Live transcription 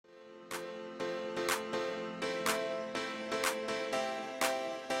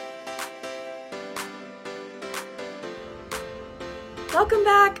Welcome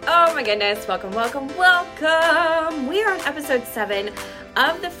back. Oh my goodness. Welcome. We are on episode 7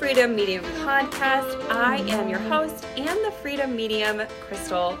 of the Freedom Medium podcast. I am your host and the Freedom Medium,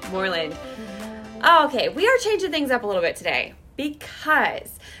 Crystal Moreland. Okay, we are changing things up a little bit today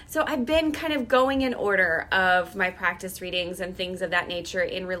because, I've been kind of going in order of my practice readings and things of that nature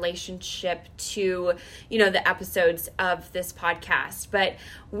in relationship to, the episodes of this podcast. But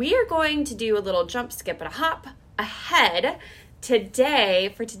we are going to do a little jump, skip, and a hop ahead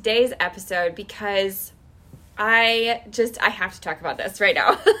today for today's episode because I have to talk about this right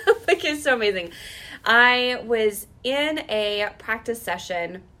now. Like, it's so amazing. I was in a practice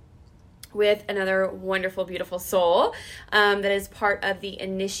session with another wonderful, beautiful soul that is part of the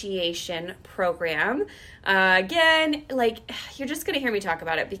initiation program. Again, you're just going to hear me talk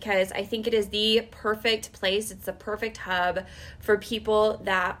about it because I think it is the perfect place. It's the perfect hub for people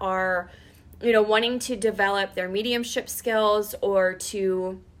that are wanting to develop their mediumship skills or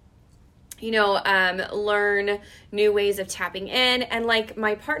to, learn new ways of tapping in. And like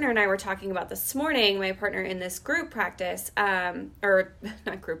my partner and I were talking about this morning, my partner in this group practice, or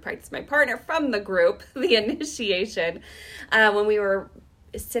not group practice, my partner from the group, the initiation, when we were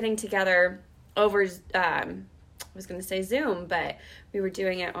sitting together over, I was going to say Zoom, but we were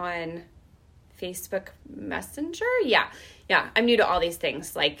doing it on Facebook Messenger. Yeah. I'm new to all these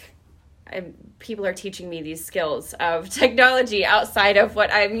things. People are teaching me these skills of technology outside of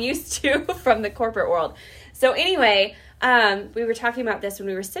what I'm used to from the corporate world. So anyway, we were talking about this when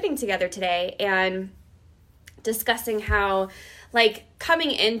we were sitting together today and discussing how,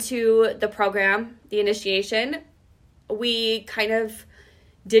 coming into the program, the initiation, we kind of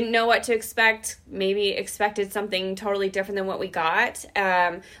didn't know what to expect, maybe expected something totally different than what we got.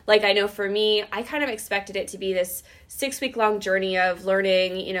 I know for me, I kind of expected it to be this 6-week-long journey of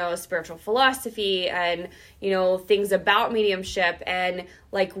learning, spiritual philosophy and, things about mediumship and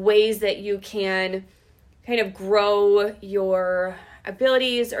ways that you can kind of grow your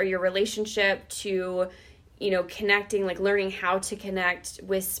abilities or your relationship to, connecting, learning how to connect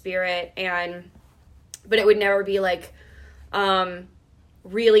with spirit. But it would never be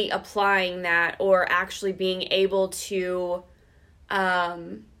really applying that or actually being able to,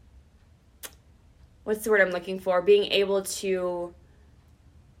 what's the word I'm looking for? Being able to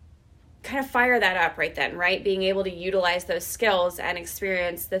kind of fire that up right then, right? Being able to utilize those skills and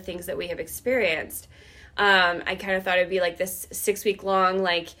experience the things that we have experienced. I kind of thought it'd be this 6-week long,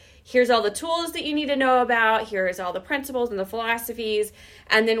 here's all the tools that you need to know about. Here's all the principles and the philosophies.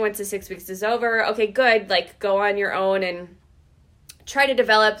 And then once the 6 weeks is over, okay, good. Go on your own and try to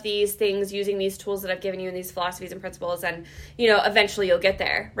develop these things using these tools that I've given you and these philosophies and principles, and, eventually you'll get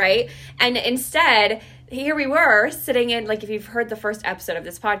there, right? And instead, here we were sitting in, if you've heard the first episode of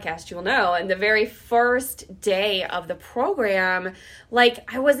this podcast, you'll know, and the very first day of the program,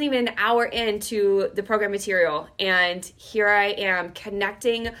 I wasn't even an hour into the program material, and here I am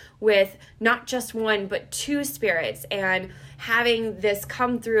connecting with not just one, but 2 spirits, and having this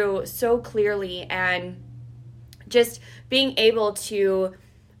come through so clearly, and just being able to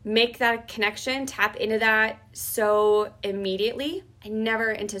make that connection, tap into that so immediately. I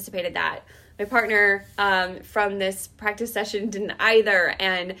never anticipated that. My partner from this practice session didn't either.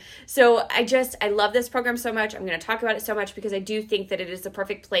 And so I love this program so much. I'm going to talk about it so much because I do think that it is the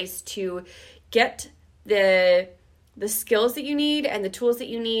perfect place to get the skills that you need and the tools that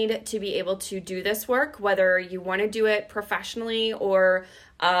you need to be able to do this work, whether you want to do it professionally or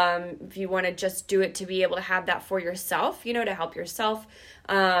if you want to just do it to be able to have that for yourself, to help yourself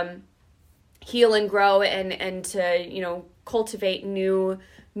heal and grow and to, cultivate new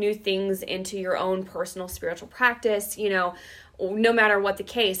things into your own personal spiritual practice, no matter what the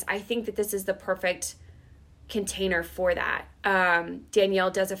case. I think that this is the perfect container for that.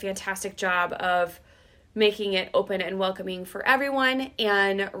 Danielle does a fantastic job of making it open and welcoming for everyone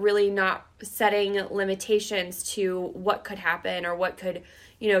and really not setting limitations to what could happen or what could,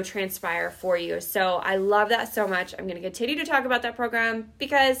 transpire for you. So I love that so much. I'm going to continue to talk about that program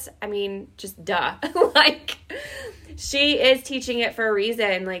because, just duh. She is teaching it for a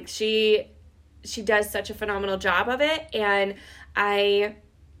reason. She does such a phenomenal job of it. And I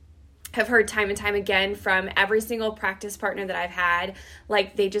have heard time and time again from every single practice partner that I've had,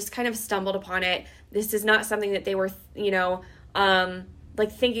 they just kind of stumbled upon it. This is not something that they were,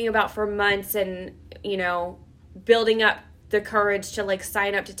 thinking about for months and, building up the courage to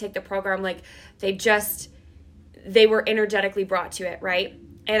sign up to take the program. They were energetically brought to it, right?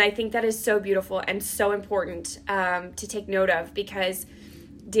 And I think that is so beautiful and so important to take note of because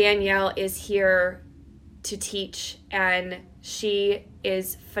Danielle is here to teach and she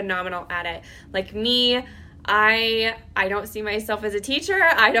is phenomenal at it. I don't see myself as a teacher.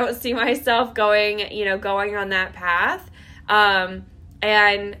 I don't see myself going on that path.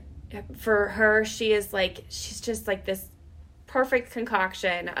 And for her, she's just like this perfect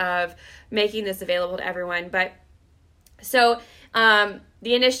concoction of making this available to everyone. But so, the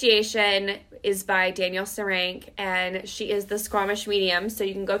initiation is by Danielle Sarank, and she is the Squamish medium. So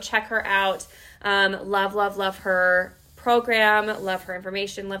you can go check her out. Love her program, love her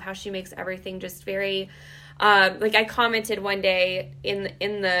information, love how she makes everything just very, I commented one day in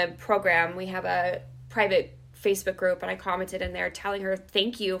the program, we have a private Facebook group, and I commented in there telling her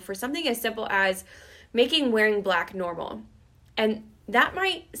thank you for something as simple as making wearing black normal. And that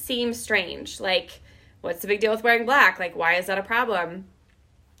might seem strange. Like, what's the big deal with wearing black? Like, why is that a problem?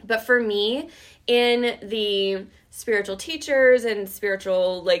 But for me, in the spiritual teachers and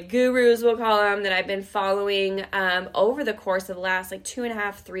spiritual gurus, we'll call them, that I've been following over the course of the last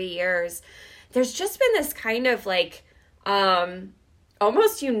 2.5, 3 years, there's just been this kind of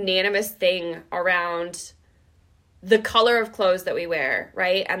almost unanimous thing around the color of clothes that we wear,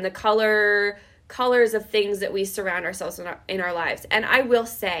 right? And the colors of things that we surround ourselves in our lives. And I will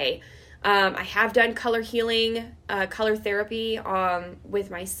say, I have done color healing, color therapy with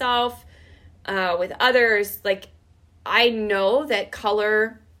myself, with others. I know that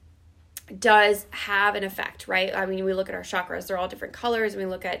color does have an effect, right? I mean, we look at our chakras, they're all different colors, and we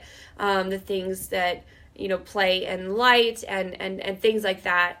look at the things that, play in light and things like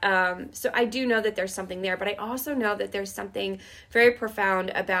that. So I do know that there's something there, but I also know that there's something very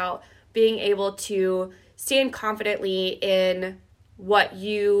profound about being able to stand confidently in what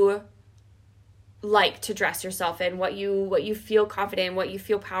you like to dress yourself in, what you feel confident in, what you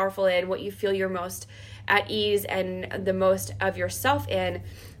feel powerful in, what you feel you're most at ease and the most of yourself in.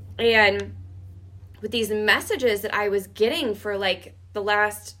 And with these messages that I was getting for the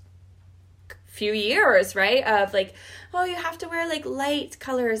last few years, right, of oh, you have to wear light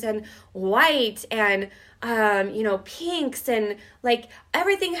colors and white and pinks, and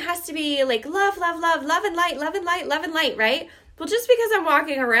everything has to be love and light, right? Well, just because I'm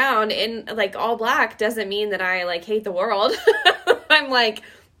walking around in all black doesn't mean that I hate the world. I'm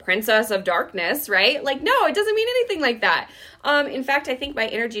princess of darkness, right? No, it doesn't mean anything like that. In fact, I think my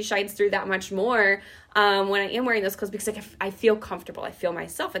energy shines through that much more when I am wearing those clothes, because I feel comfortable. I feel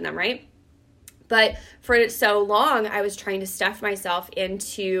myself in them, right? But for so long, I was trying to stuff myself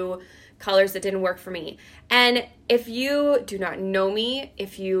into colors that didn't work for me. And if you do not know me,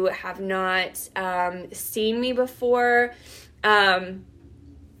 if you have not seen me before, I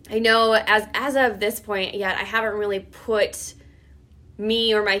know as of this point yet, I haven't really put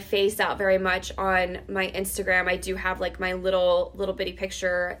me or my face out very much on my Instagram. I do have my little bitty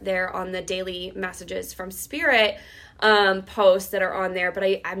picture there on the daily messages from Spirit posts that are on there, but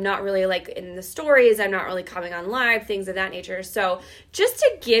I'm not really in the stories. I'm not really coming on live, things of that nature. So just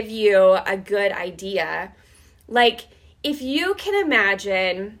to give you a good idea, if you can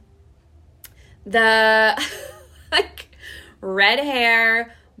imagine the red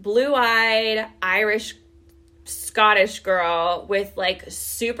hair, blue-eyed, Irish, Scottish girl with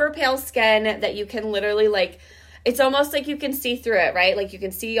super pale skin that you can literally it's almost you can see through it, right? You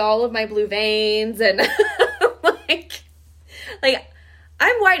can see all of my blue veins and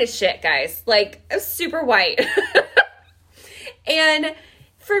I'm white as shit, guys. I'm super white. And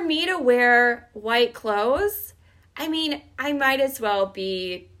for me to wear white clothes, I mean, I might as well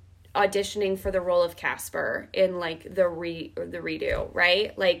be auditioning for the role of Casper in the redo,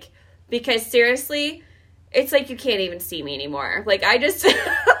 right? Because seriously, it's you can't even see me anymore. I just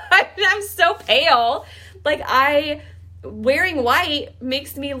I'm so pale. Wearing white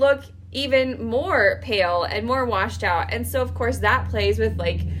makes me look even more pale and more washed out. And so of course that plays with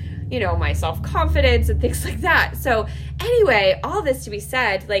my self-confidence and things like that. So anyway, all this to be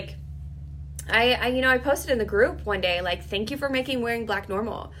said, I posted in the group one day, thank you for making wearing black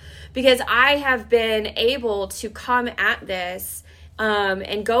normal, because I have been able to come at this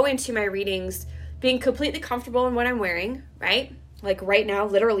and go into my readings being completely comfortable in what I'm wearing, right? Right now,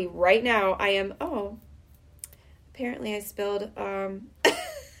 literally right now, I am, apparently I spilled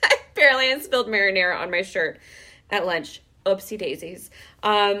marinara on my shirt at lunch. Oopsie daisies.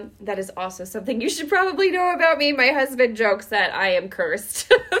 That is also something you should probably know about me. My husband jokes that I am cursed,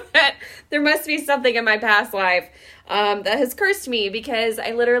 that there must be something in my past life that has cursed me, because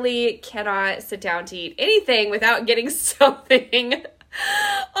I literally cannot sit down to eat anything without getting something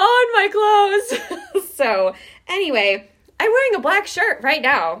on my clothes. So anyway, I'm wearing a black shirt right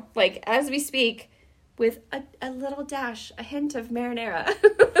now, as we speak, with a little dash, a hint of marinara.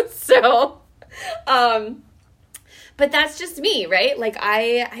 So, but that's just me, right?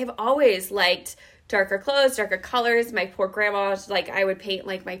 I've always liked darker clothes, darker colors. My poor grandma, like, I would paint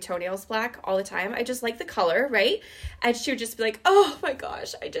like my toenails black all the time. I just like the color, right? And she would just be like, oh my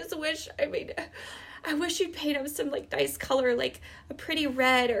gosh, I wish you'd paint them some like nice color, like a pretty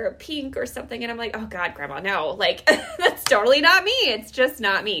red or a pink or something. And I'm like, oh God, grandma, no, like that's totally not me. It's just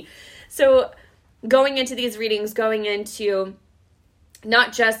not me. So going into these readings, going into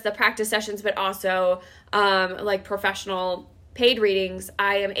not just the practice sessions, but also like professional paid readings,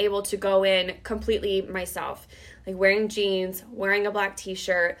 I am able to go in completely myself, like wearing jeans, wearing a black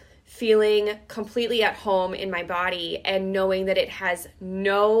t-shirt, feeling completely at home in my body, and knowing that it has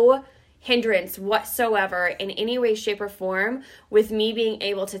no hindrance whatsoever in any way, shape, or form with me being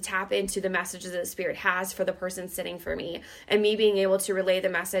able to tap into the messages that the Spirit has for the person sitting for me, and me being able to relay the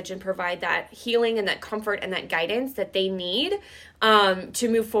message and provide that healing and that comfort and that guidance that they need to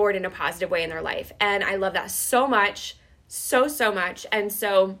move forward in a positive way in their life. And I love that so much, so much. And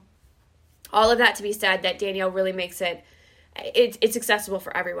so all of that to be said, that Danielle really makes it's accessible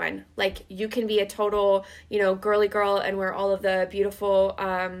for everyone. Like, you can be a total, girly girl and wear all of the beautiful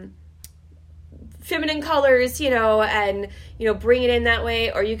feminine colors, and, bring it in that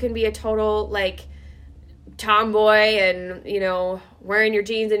way. Or you can be a total, like, tomboy and, wearing your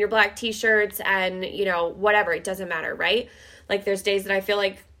jeans and your black t-shirts and, whatever. It doesn't matter, right? Like, there's days that I feel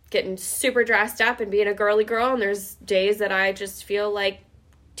like getting super dressed up and being a girly girl, and there's days that I just feel like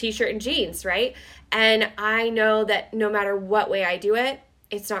t-shirt and jeans, right? And I know that no matter what way I do it,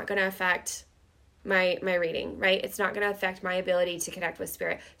 it's not going to affect my reading, right? It's not going to affect my ability to connect with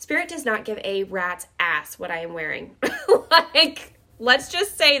Spirit. Spirit does not give a rat's ass what I am wearing. Like, let's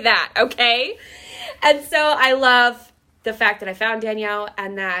just say that, okay? And so I love the fact that I found Danielle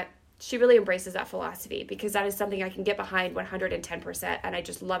and that she really embraces that philosophy, because that is something I can get behind 110%. And I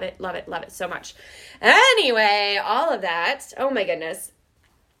just love it, love it, love it so much. Anyway, all of that, oh my goodness.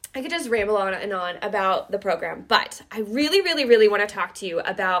 I could just ramble on and on about the program, but I really, really, really want to talk to you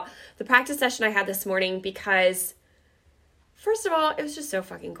about the practice session I had this morning, because first of all, it was just so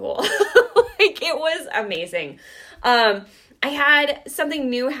fucking cool. Like, it was amazing. I had something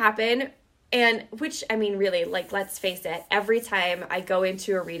new happen, and which, I mean, really, like, let's face it, every time I go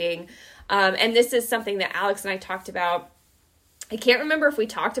into a reading, and this is something that Alex and I talked about. I can't remember if we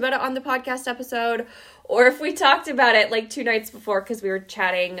talked about it on the podcast episode or if we talked about it like 2 nights before, because we were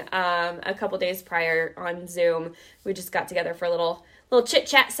chatting a couple days prior on Zoom. We just got together for a little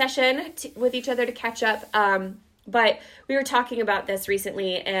chit-chat session with each other to catch up. But we were talking about this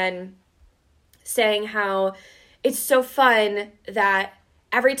recently and saying how it's so fun that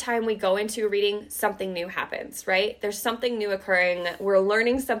every time we go into a reading, something new happens, right? There's something new occurring. We're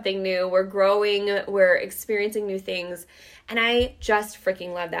learning something new. We're growing. We're experiencing new things. And I just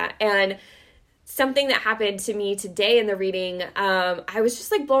freaking love that. And something that happened to me today in the reading, I was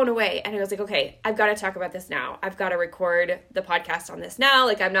just like blown away. And I was like, okay, I've got to talk about this now. I've got to record the podcast on this now.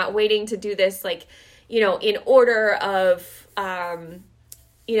 Like, I'm not waiting to do this, like, in order of,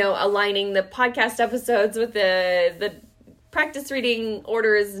 aligning the podcast episodes with the practice reading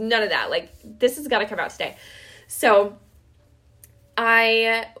orders, none of that. Like, this has got to come out today. So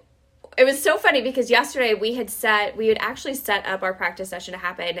it was so funny because yesterday we had actually set up our practice session to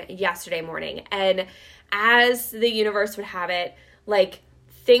happen yesterday morning. And as the universe would have it, like,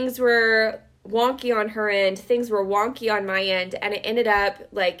 things were wonky on her end, things were wonky on my end. And it ended up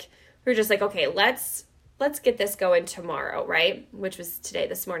like, we were just like, okay, let's get this going tomorrow, right? Which was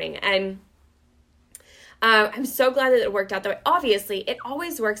this morning. And I'm so glad that it worked out that way. Obviously, it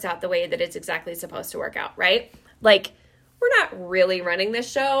always works out the way that it's exactly supposed to work out, right? Like, we're not really running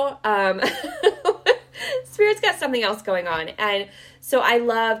this show. Spirit's got something else going on. And so I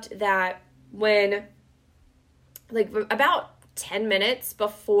loved that when, like, about 10 minutes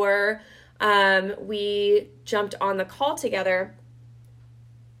before we jumped on the call together,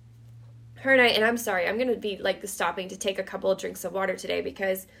 her and I'm sorry, I'm going to be, like, stopping to take a couple of drinks of water today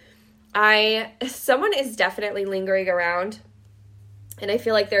because someone is definitely lingering around, and I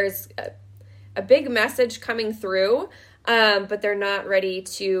feel like there's a big message coming through, but they're not ready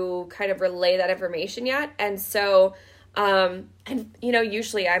to kind of relay that information yet. And so,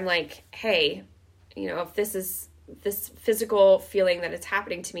 usually I'm like, hey, if this physical feeling that it's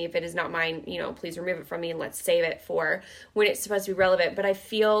happening to me, if it is not mine, please remove it from me and let's save it for when it's supposed to be relevant. But I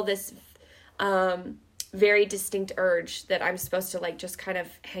feel this, very distinct urge that I'm supposed to, like, just kind of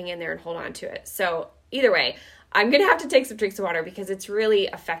hang in there and hold on to it. So either way, I'm going to have to take some drinks of water because it's really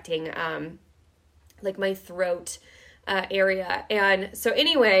affecting, like, my throat, area. And so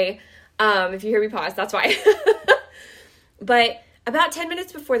anyway, if you hear me pause, that's why. But about 10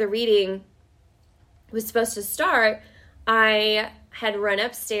 minutes before the reading was supposed to start, I had run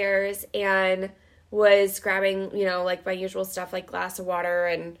upstairs and was grabbing, like my usual stuff, like glass of water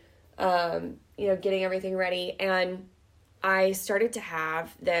and, getting everything ready. And I started to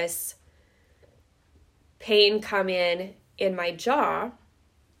have this pain come in my jaw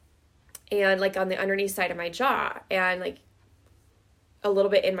and like on the underneath side of my jaw and like a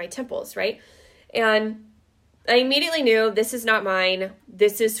little bit in my temples, right? And I immediately knew this is not mine.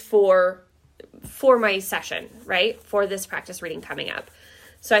 This is for my session, right? For this practice reading coming up.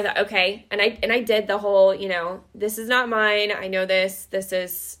 So I thought, okay. And I did the whole, this is not mine. I know this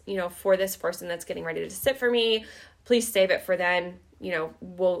is, for this person that's getting ready to sit for me. Please save it for then,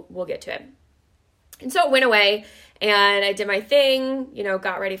 we'll get to it. And so it went away and I did my thing,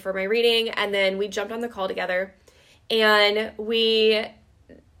 got ready for my reading. And then we jumped on the call together and we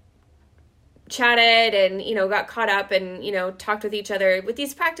chatted and, got caught up and, talked with each other. With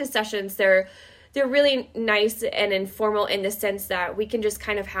these practice sessions, they're really nice and informal in the sense that we can just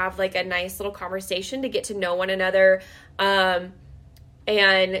kind of have like a nice little conversation to get to know one another,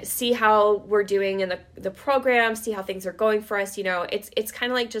 and see how we're doing in the program, see how things are going for us. It's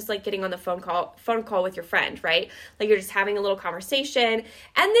kind of like just like getting on the phone call with your friend, right? Like you're just having a little conversation and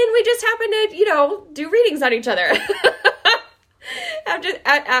then we just happen to, do readings on each other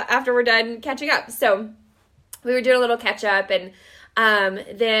after we're done catching up. So we were doing a little catch up and,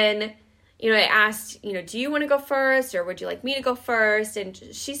 then, I asked, do you want to go first or would you like me to go first? And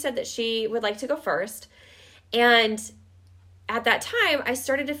she said that she would like to go first. And at that time, I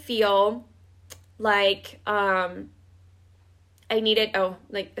started to feel like I needed,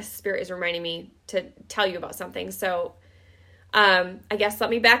 like the Spirit is reminding me to tell you about something. So I guess let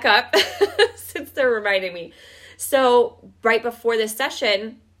me back up since they're reminding me. So right before this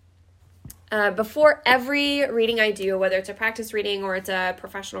session, before every reading I do, whether it's a practice reading or it's a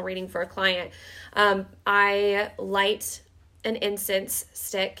professional reading for a client, I light an incense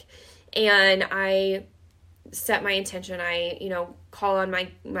stick and I set my intention. I, call on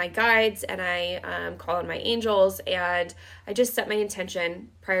my guides and I call on my angels and I just set my intention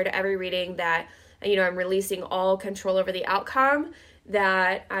prior to every reading that, I'm releasing all control over the outcome,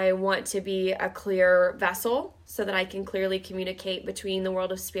 that I want to be a clear vessel so that I can clearly communicate between the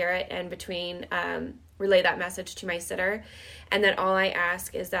world of spirit and between, relay that message to my sitter. And that all I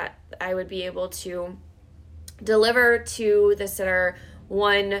ask is that I would be able to deliver to the sitter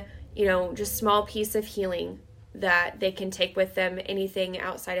one, just small piece of healing that they can take with them. Anything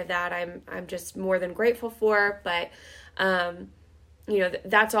outside of that, I'm just more than grateful for, but,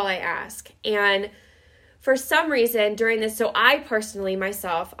 that's all I ask. And for some reason during this, so I personally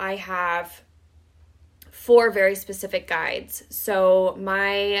myself, I have 4 very specific guides. So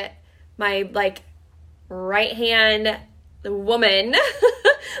my like right hand woman,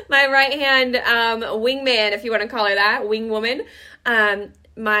 my right hand wingman, if you want to call her that, wing woman,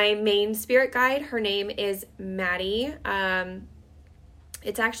 my main spirit guide, her name is Maddie.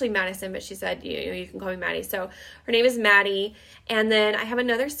 It's actually Madison, but she said, you can call me Maddie. So her name is Maddie. And then I have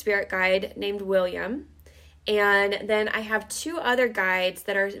another spirit guide named William. And then I have 2 other guides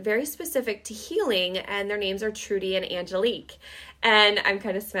that are very specific to healing, and their names are Trudy and Angelique. And I'm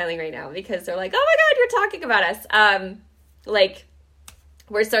kind of smiling right now because they're like, oh my God, you're talking about us. Like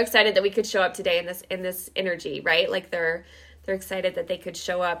we're so excited that we could show up today in this energy, right? Like they're excited that they could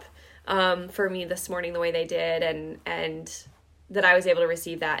show up for me this morning the way they did, and that I was able to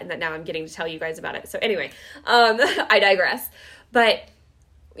receive that, and that now I'm getting to tell you guys about it. So anyway, I digress. But,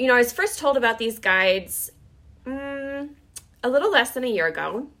 I was first told about these guides a little less than a year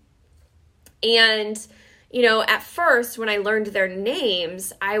ago. And, at first when I learned their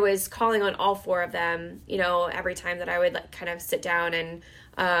names, I was calling on all 4 of them, every time that I would like kind of sit down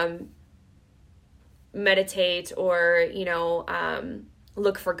and meditate or,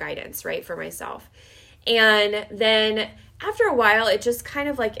 look for guidance, right, for myself. And then after a while, it just kind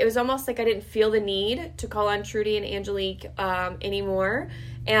of like, it was almost like I didn't feel the need to call on Trudy and Angelique anymore.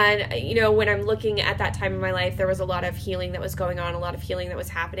 And, when I'm looking at that time in my life, there was a lot of healing that was going on, a lot of healing that was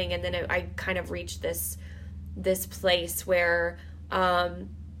happening. And then I kind of reached this place where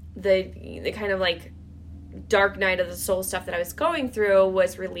the kind of like dark night of the soul stuff that I was going through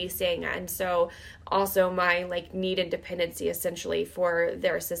was releasing. And so also my like need and dependency essentially for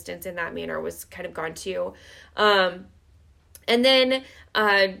their assistance in that manner was kind of gone too. And then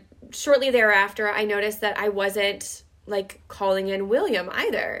shortly thereafter, I noticed that I wasn't like calling in William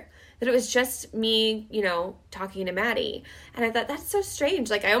either, that it was just me, talking to Maddie. And I thought, that's so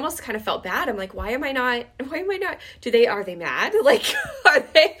strange. Like, I almost kind of felt bad. I'm like, why am I not, are they mad? Like,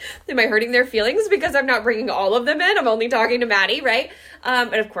 am I hurting their feelings because I'm not bringing all of them in? I'm only talking to Maddie, right?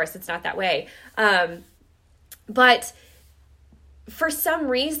 And of course it's not that way. But for some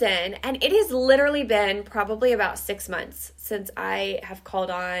reason, and it has literally been probably about 6 months since I have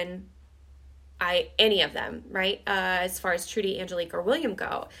called on any of them, right? As far as Trudy, Angelique, or William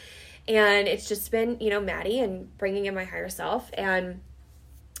go. And it's just been, Maddie and bringing in my higher self and,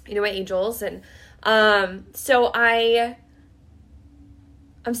 my angels. And so I'm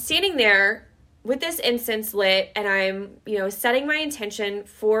standing there with this incense lit, and I'm, setting my intention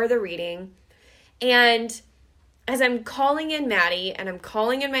for the reading. And as I'm calling in Maddie, and I'm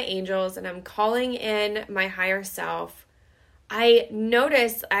calling in my angels, and I'm calling in my higher self, I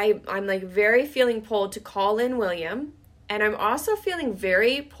notice I'm like very feeling pulled to call in William, and I'm also feeling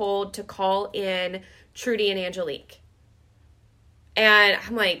very pulled to call in Trudy and Angelique. And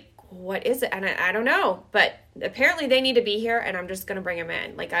I'm like, what is it? And I don't know, but apparently they need to be here, and I'm just going to bring them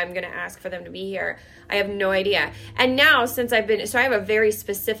in. Like, I'm going to ask for them to be here. I have no idea. And now since I have a very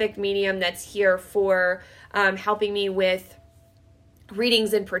specific medium that's here for helping me with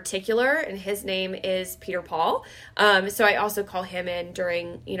readings in particular, and his name is Peter Paul. So I also call him in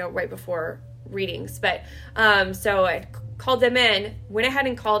during, right before readings. But so I called them in, went ahead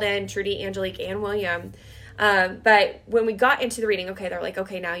and called in Trudy, Angelique, and William. But when we got into the reading, okay, they're like,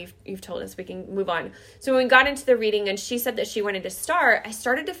 okay, now you've told us, we can move on. So when we got into the reading and she said that she wanted to start, I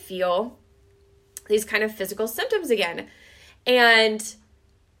started to feel these kind of physical symptoms again. And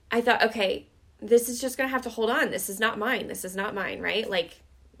I thought, okay, this is just going to have to hold on. This is not mine. This is not mine, right? Like,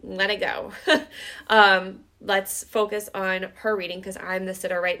 let it go. Let's focus on her reading because I'm the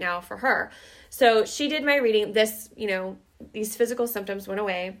sitter right now for her. So she did my reading. These physical symptoms went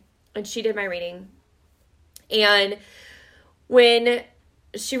away, and she did my reading. And when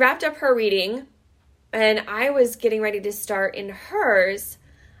she wrapped up her reading and I was getting ready to start in hers,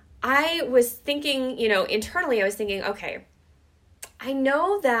 I was thinking, internally I was thinking, okay, I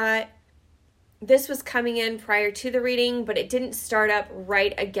know that this was coming in prior to the reading, but it didn't start up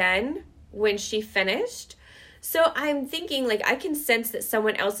right again when she finished. So I'm thinking, like, I can sense that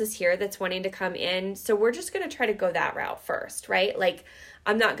someone else is here that's wanting to come in. So we're just going to try to go that route first, right? Like,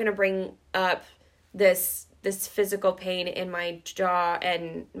 I'm not going to bring up this physical pain in my jaw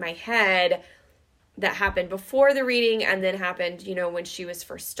and my head that happened before the reading and then happened, when she was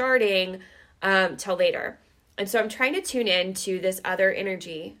first starting, till later. And so I'm trying to tune in to this other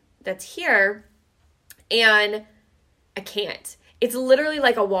energy that's here, and I can't. It's literally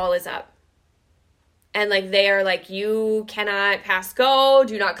like a wall is up. And like, they are like, you cannot pass go,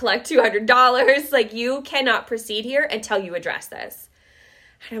 do not collect $200. Like, you cannot proceed here until you address this.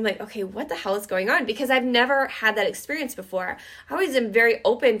 And I'm like, okay, what the hell is going on? Because I've never had that experience before. I always am very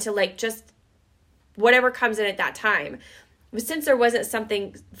open to like just whatever comes in at that time. But since there wasn't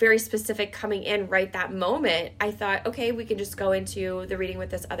something very specific coming in right that moment, I thought, okay, we can just go into the reading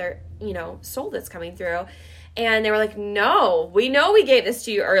with this other, soul that's coming through. And they were like, no, we know we gave this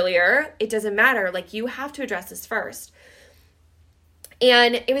to you earlier. It doesn't matter. Like, you have to address this first.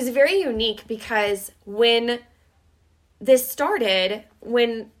 And it was very unique because when this started,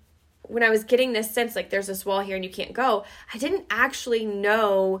 when I was getting this sense, like, there's this wall here and you can't go, I didn't actually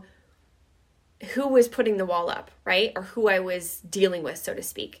know who was putting the wall up, right? Or who I was dealing with, so to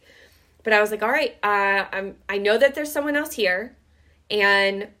speak. But I was like, all right, I know that there's someone else here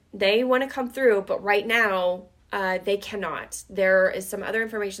and they want to come through, but right now they cannot. There is some other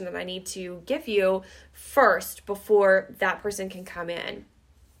information that I need to give you first before that person can come in.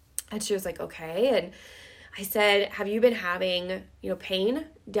 And she was like, okay. And I said, have you been having, pain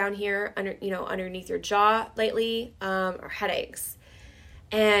down here underneath your jaw lately, or headaches?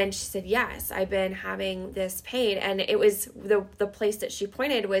 And she said, yes, I've been having this pain. And it was the place that she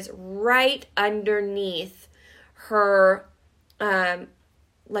pointed was right underneath her,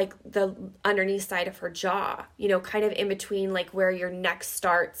 like the underneath side of her jaw, kind of in between like where your neck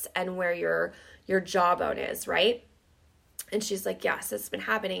starts and where your jawbone is, right? And she's like, yes, it's been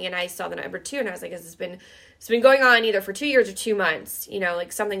happening. And I saw the number 2 and I was like, it's been going on either for 2 years or 2 months,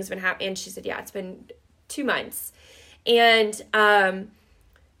 like something's been happening. And she said, yeah, it's been 2 months. And,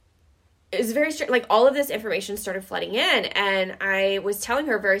 it was very strange. Like, all of this information started flooding in, and I was telling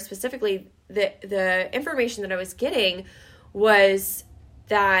her very specifically that the information that I was getting was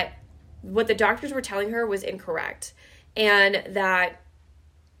that what the doctors were telling her was incorrect, and that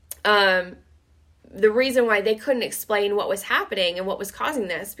the reason why they couldn't explain what was happening and what was causing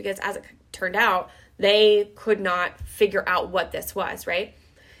this, because as it turned out, they could not figure out what this was, right?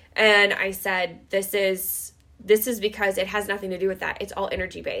 And I said, this is because it has nothing to do with that. It's all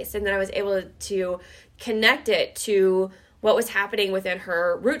energy based. And then I was able to connect it to what was happening within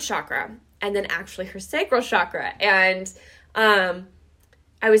her root chakra and then actually her sacral chakra. And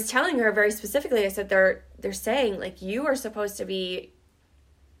I was telling her very specifically, I said, they're saying like you are supposed to be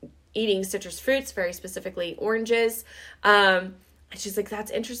eating citrus fruits, very specifically oranges. And she's like,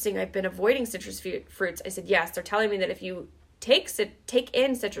 that's interesting. I've been avoiding citrus fruits. I said, yes, they're telling me that if you take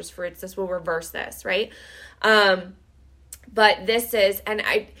in citrus fruits, this will reverse this, right? But this is, and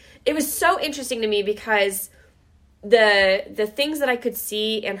it was so interesting to me because the things that I could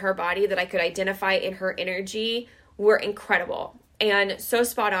see in her body, that I could identify in her energy, were incredible and so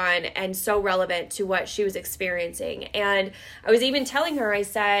spot on and so relevant to what she was experiencing. And I was even telling her, I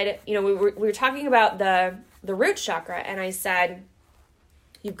said, we were talking about the root chakra, and I said,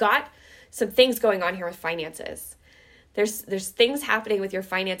 you've got some things going on here with finances. There's things happening with your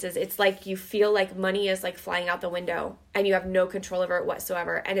finances. It's like you feel like money is like flying out the window and you have no control over it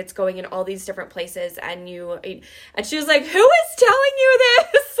whatsoever. And it's going in all these different places. And she was like, who is telling you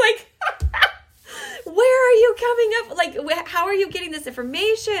this? Like, where are you coming up? Like, how are you getting this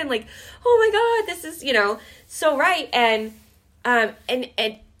information? Like, oh my God, this is, so right. And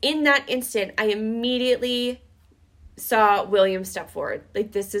in that instant, I immediately saw William step forward.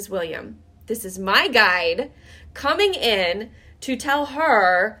 Like, this is William. This is my guide coming in to tell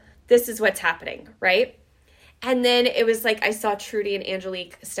her this is what's happening, right? And then it was like I saw Trudy and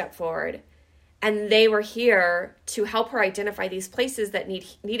Angelique step forward, and they were here to help her identify these places that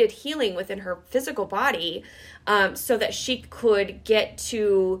needed healing within her physical body, so that she could get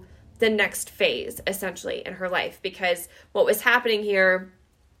to the next phase, essentially, in her life. Because what was happening here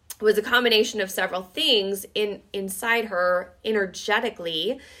was a combination of several things inside her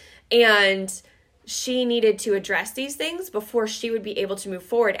energetically, and she needed to address these things before she would be able to move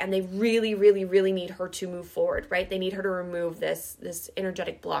forward. And they really, really, really need her to move forward, right? They need her to remove this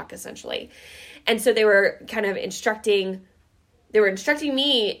energetic block, essentially. And so they were kind of instructing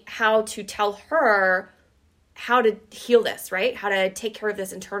me how to tell her how to heal this, right? How to take care of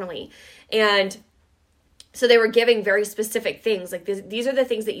this internally. And so they were giving very specific things, like these are the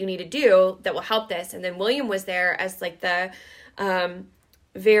things that you need to do that will help this. And then William was there as like the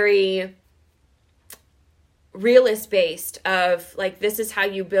very realist based of like, this is how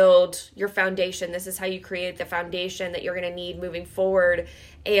you build your foundation. This is how you create the foundation that you're going to need moving forward.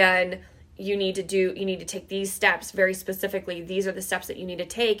 And you need to take these steps very specifically. These are the steps that you need to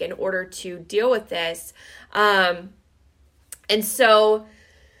take in order to deal with this. And so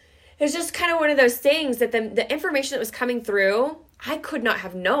it's just kind of one of those things that the information that was coming through, I could not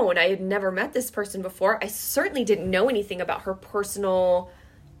have known. I had never met this person before. I certainly didn't know anything about her personal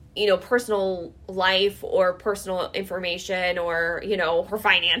life or personal information or, her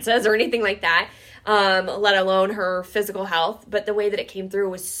finances or anything like that, let alone her physical health. But the way that it came through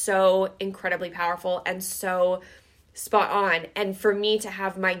was so incredibly powerful and so spot on. And for me to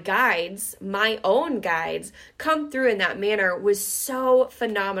have my own guides, come through in that manner was so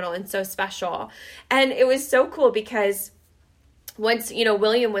phenomenal and so special. And it was so cool because once,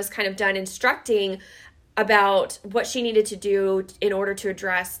 William was kind of done instructing about what she needed to do in order to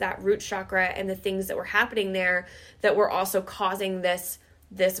address that root chakra and the things that were happening there that were also causing this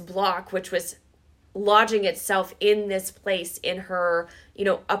block, which was lodging itself in this place in her,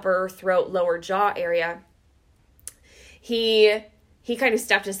 upper throat, lower jaw area. He kind of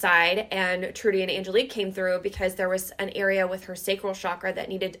stepped aside, and Trudy and Angelique came through because there was an area with her sacral chakra that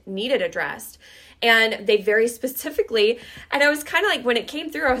needed addressed. And they very specifically, and I was kind of like, when it came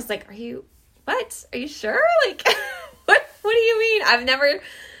through, I was like, are you sure? Like, what do you mean? I've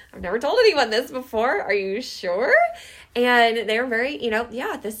never told anyone this before. Are you sure? And they were very,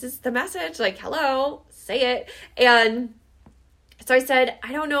 yeah, this is the message. Like, hello, say it. And so I said,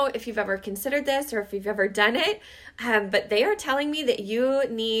 I don't know if you've ever considered this or if you've ever done it, but they are telling me that you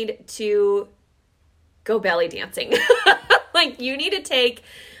need to go belly dancing. Like, you need to take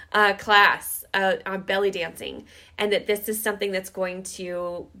a class on belly dancing, and that this is something that's going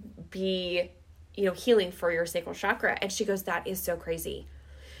to be, healing for your sacral chakra. And she goes, that is so crazy.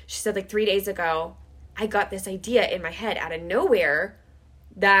 She said, like 3 days ago, I got this idea in my head out of nowhere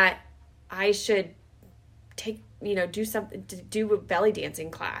that I should do a belly dancing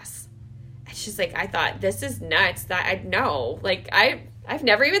class. And she's like, I thought, this is nuts. That I know, like, I've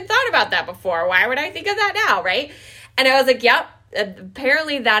never even thought about that before. Why would I think of that now? Right. And I was like, yep,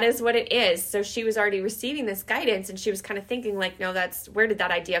 apparently that is what it is. So she was already receiving this guidance, and she was kind of thinking like, no, where did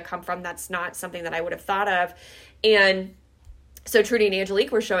that idea come from? That's not something that I would have thought of. And so Trudy and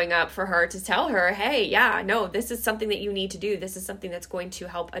Angelique were showing up for her to tell her, hey, yeah, no, this is something that you need to do. This is something that's going to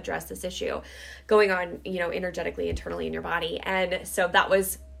help address this issue going on, energetically, internally in your body. And so that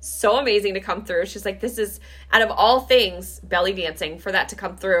was so amazing to come through. She's like, this is, out of all things, belly dancing, for that to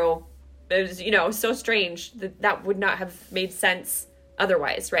come through. It was, so strange that would not have made sense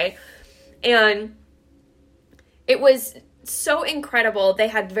otherwise, right? And it was so incredible. They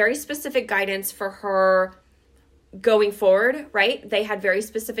had very specific guidance for her going forward, right? They had very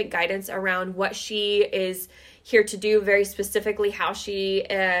specific guidance around what she is here to do, very specifically how she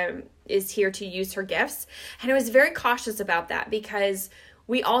is here to use her gifts. And I was very cautious about that because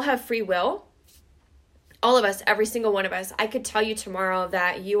we all have free will. All of us, every single one of us. I could tell you tomorrow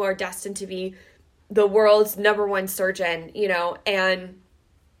that you are destined to be the world's #1 surgeon, and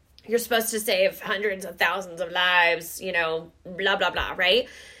you're supposed to save hundreds of thousands of lives, blah, blah, blah, right?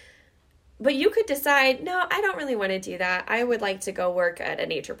 But you could decide, no, I don't really want to do that. I would like to go work at a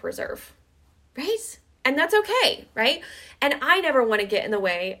nature preserve, right? And that's okay, right? And I never want to get in the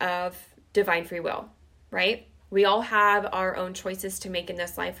way of divine free will, right? We all have our own choices to make in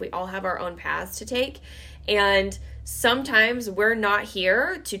this life. We all have our own paths to take. And sometimes we're not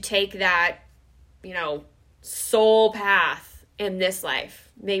here to take that, soul path in this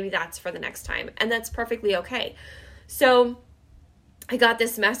life. Maybe that's for the next time. And that's perfectly okay. So I got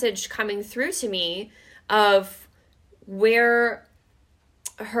this message coming through to me of where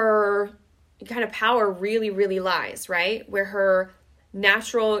her kind of power really, really lies, right? Where her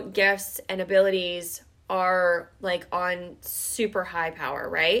natural gifts and abilities are like on super high power,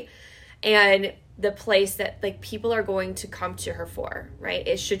 right? And the place that like people are going to come to her for, right?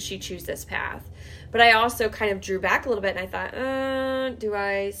 Is should she choose this path. But I also kind of drew back a little bit and I thought, do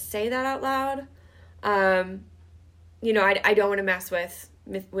I say that out loud? I don't want to mess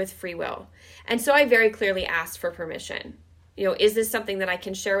with free will. And so I very clearly asked for permission. Is this something that I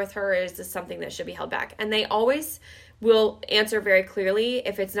can share with her, or is this something that should be held back? And they always will answer very clearly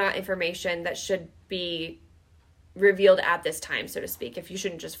if it's not information that should be revealed at this time, so to speak, if you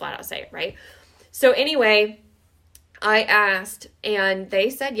shouldn't just flat out say it, right? So anyway, I asked and they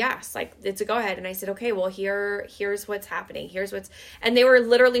said yes, like it's a go ahead. And I said, okay, well here's what's happening. And they were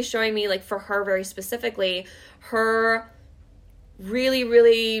literally showing me, like, for her very specifically, her really,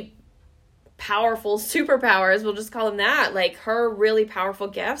 really powerful superpowers, we'll just call them that, like her really powerful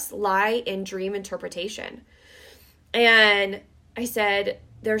gifts lie in dream interpretation. And I said,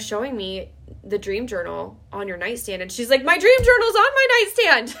 they're showing me the dream journal on your nightstand. And she's like, my dream journal's on my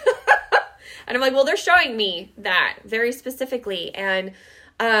nightstand. And I'm like, well, they're showing me that very specifically. And,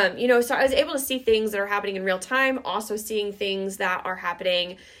 so I was able to see things that are happening in real time, also seeing things that are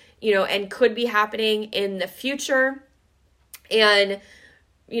happening, and could be happening in the future. And,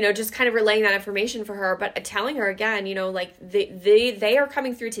 just kind of relaying that information for her, but telling her again, like they are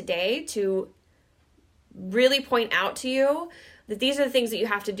coming through today to really point out to you that these are the things that you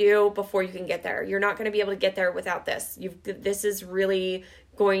have to do before you can get there. You're not going to be able to get there without this. This is really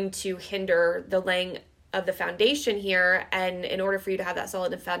going to hinder the laying of the foundation here. And in order for you to have that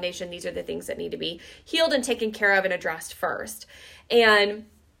solid foundation, these are the things that need to be healed and taken care of and addressed first. And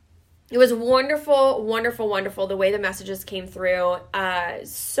it was wonderful, wonderful, wonderful the way the messages came through.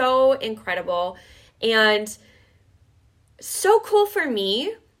 So incredible. And so cool for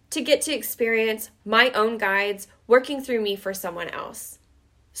me to get to experience my own guides working through me for someone else.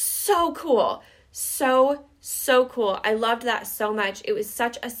 So cool. So cool. I loved that so much. It was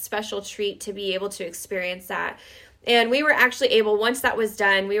such a special treat to be able to experience that. And we were actually able, once that was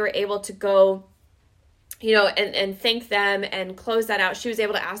done, we were able to go, and thank them and close that out. She was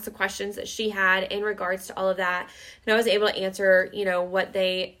able to ask the questions that she had in regards to all of that. And I was able to answer, what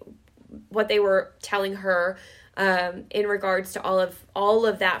they were telling her in regards to all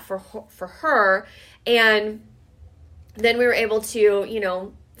of that for her. And then we were able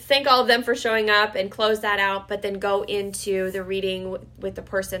to, thank all of them for showing up and close that out, but then go into the reading with the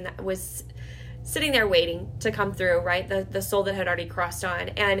person that was sitting there waiting to come through, right? The soul that had already crossed on.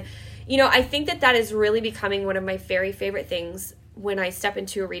 And, I think that is really becoming one of my very favorite things when I step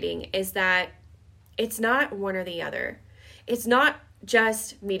into a reading, is that it's not one or the other. It's not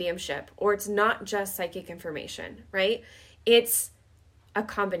just mediumship, or it's not just psychic information, right? It's a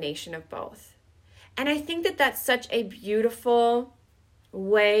combination of both. And I think that that's such a beautiful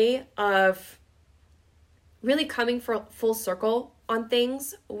way of really coming for full circle on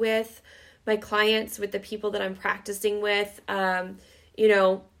things with my clients, with the people that I'm practicing with,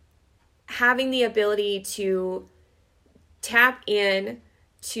 having the ability to tap in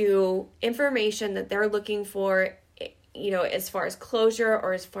to information that they're looking for, as far as closure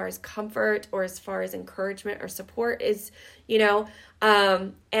or as far as comfort or as far as encouragement or support is,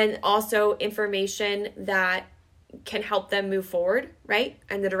 and also information that can help them move forward, right?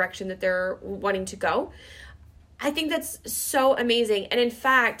 And the direction that they're wanting to go. I think that's so amazing. And in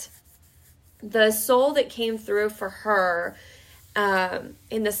fact, the soul that came through for her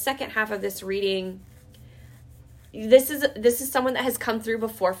in the second half of this reading, this is someone that has come through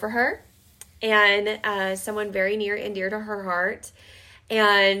before for her, and someone very near and dear to her heart.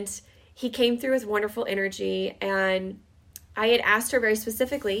 And he came through with wonderful energy, and I had asked her very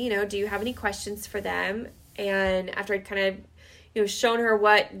specifically, do you have any questions for them? And after I'd kind of, shown her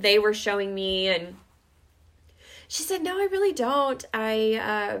what they were showing me, and she said, no, I really don't.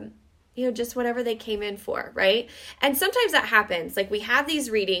 I, just whatever they came in for, right? And sometimes that happens. Like, we have these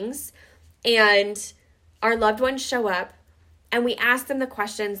readings, and our loved ones show up, and we ask them the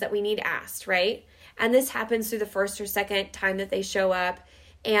questions that we need asked, right? And this happens through the first or second time that they show up.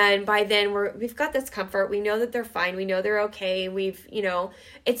 And by then we've got this comfort. We know that they're fine. We know they're okay.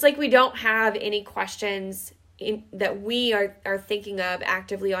 It's like we don't have any questions that we are thinking of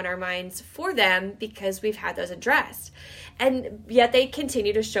actively on our minds for them, because we've had those addressed. And yet they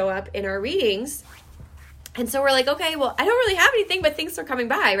continue to show up in our readings. And so we're like, okay, well, I don't really have anything, but things are coming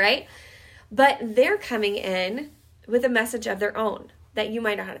by, right? But they're coming in with a message of their own that you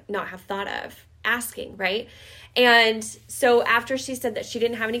might not have thought of asking, right? And so after she said that she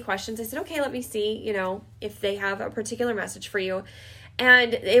didn't have any questions, I said, okay, let me see, if they have a particular message for you.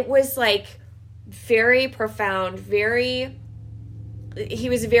 And it was like very profound, he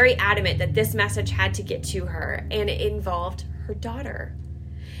was very adamant that this message had to get to her, and it involved her daughter.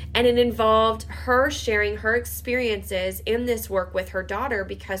 And it involved her sharing her experiences in this work with her daughter,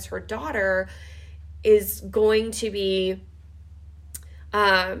 because her daughter is going to be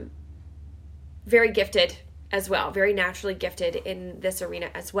very gifted as well, very naturally gifted in this arena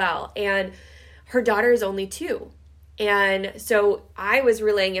as well. And her daughter is only 2. And so I was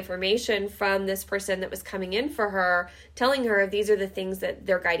relaying information from this person that was coming in for her, telling her these are the things that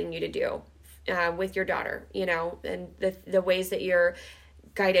they're guiding you to do with your daughter, and the ways that you're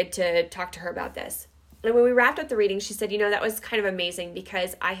guided to talk to her about this. And when we wrapped up the reading, she said, that was kind of amazing,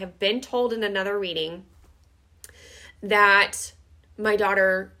 because I have been told in another reading that my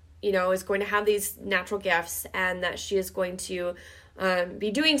daughter, is going to have these natural gifts, and that she is going to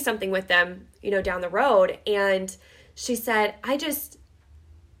be doing something with them, down the road. And she said, I've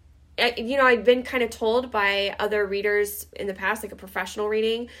been kind of told by other readers in the past, like a professional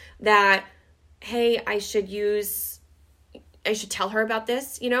reading, that, hey, I should tell her about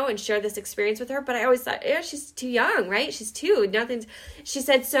this, and share this experience with her. But I always thought, she's too young, right? She's 2. She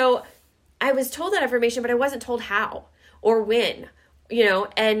said, so I was told that information, but I wasn't told how or when,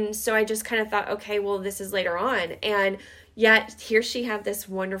 and so I just kind of thought, okay, well, this is later on. And yet here she had this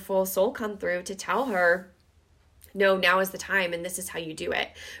wonderful soul come through to tell her, no, now is the time, and this is how you do it,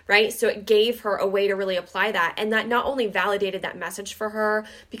 right? So it gave her a way to really apply that. And that not only validated that message for her,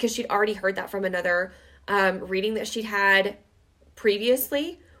 because she'd already heard that from another reading that she'd had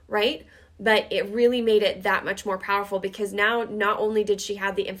previously, right? But it really made it that much more powerful, because now not only did she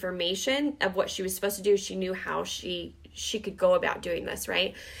have the information of what she was supposed to do, she knew how she could go about doing this,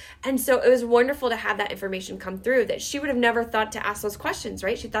 right? And so it was wonderful to have that information come through, that she would have never thought to ask those questions,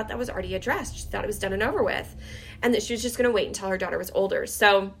 right? She thought that was already addressed. She thought it was done and over with, and that she was just going to wait until her daughter was older.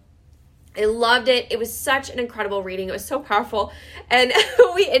 So I loved it. It was such an incredible reading. It was so powerful. And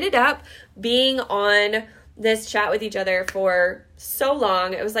we ended up being on this chat with each other for so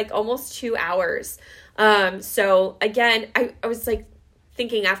long. It was like almost 2 hours. So again, I was like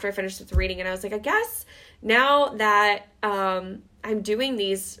thinking after I finished with the reading, and I was like, I guess now that I'm doing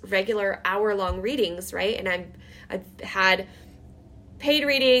these regular hour-long readings, right? And I've had paid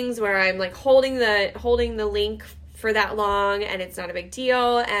readings where I'm like holding the link for that long, and it's not a big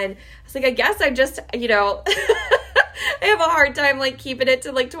deal. And I was like, I guess I just, I have a hard time like keeping it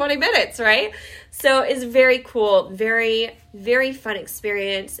to like 20 minutes, right? So it's very cool, very, very fun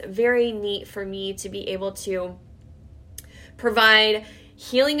experience, very neat for me to be able to provide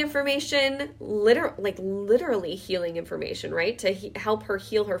healing information, literally healing information, right? To help her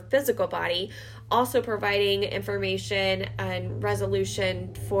heal her physical body. Also providing information and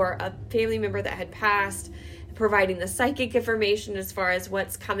resolution for a family member that had passed, providing the psychic information as far as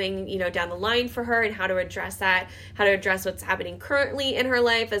what's coming, down the line for her, and how to address that, how to address what's happening currently in her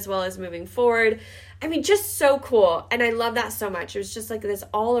life as well as moving forward. I mean, just so cool. And I love that so much. It was just like this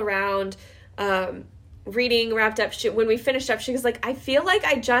all around reading wrapped up. When we finished up, she was like, I feel like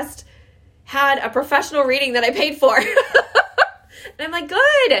I just had a professional reading that I paid for. And I'm like,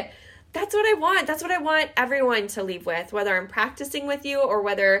 good. That's what I want. That's what I want everyone to leave with, whether I'm practicing with you or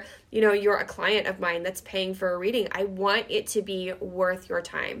whether, you're a client of mine that's paying for a reading. I want it to be worth your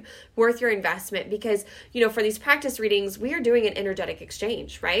time, worth your investment, because, for these practice readings, we are doing an energetic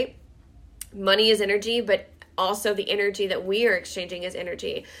exchange, right? Money is energy, but also the energy that we are exchanging as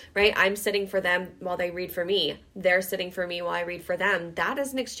energy, right? I'm sitting for them while they read for me. They're sitting for me while I read for them. That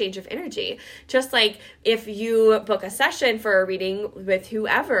is an exchange of energy. Just like if you book a session for a reading with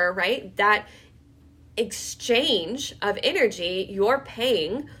whoever, right? That exchange of energy, you're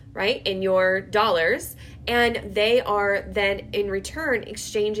paying, right, in your dollars, and they are then in return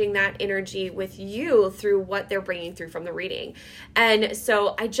exchanging that energy with you through what they're bringing through from the reading. And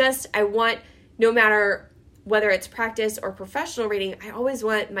so I want, no matter whether it's practice or professional reading, I always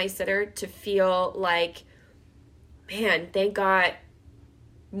want my sitter to feel like, man, they got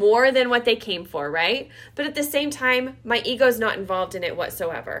more than what they came for, right? But at the same time, my ego's not involved in it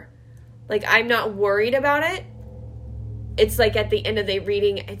whatsoever. Like, I'm not worried about it. It's like at the end of the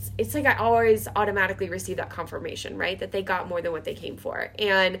reading, it's like I always automatically receive that confirmation, right? That they got more than what they came for.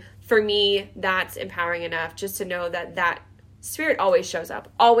 And for me, that's empowering enough just to know that spirit always shows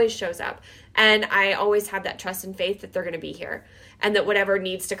up. And I always have that trust and faith that they're going to be here and that whatever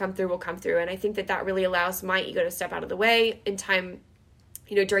needs to come through will come through. And I think that really allows my ego to step out of the way in time,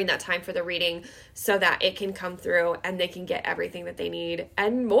 during that time for the reading, so that it can come through and they can get everything that they need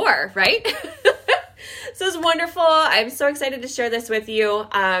and more, right? So it's wonderful. I'm so excited to share this with you.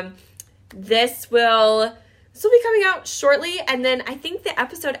 This will be coming out shortly. And then I think the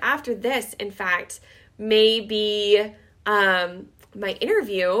episode after this, in fact, may be my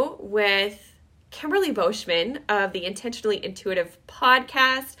interview with Kimberly Boschman of the Intentionally Intuitive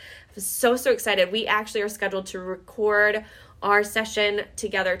podcast. I'm so excited. We actually are scheduled to record our session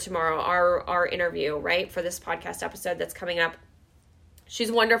together tomorrow, our interview, right, for this podcast episode that's coming up. She's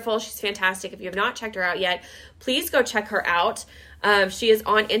wonderful. She's fantastic. If you have not checked her out yet, please go check her out. She is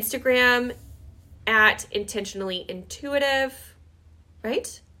on Instagram at Intentionally Intuitive,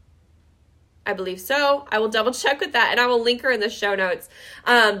 right? I believe so. I will double check with that and I will link her in the show notes.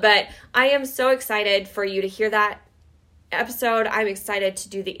 But I am so excited for you to hear that episode. I'm excited to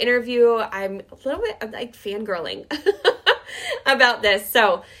do the interview. I'm a little bit like fangirling about this.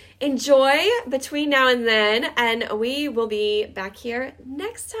 So enjoy between now and then, and we will be back here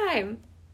next time.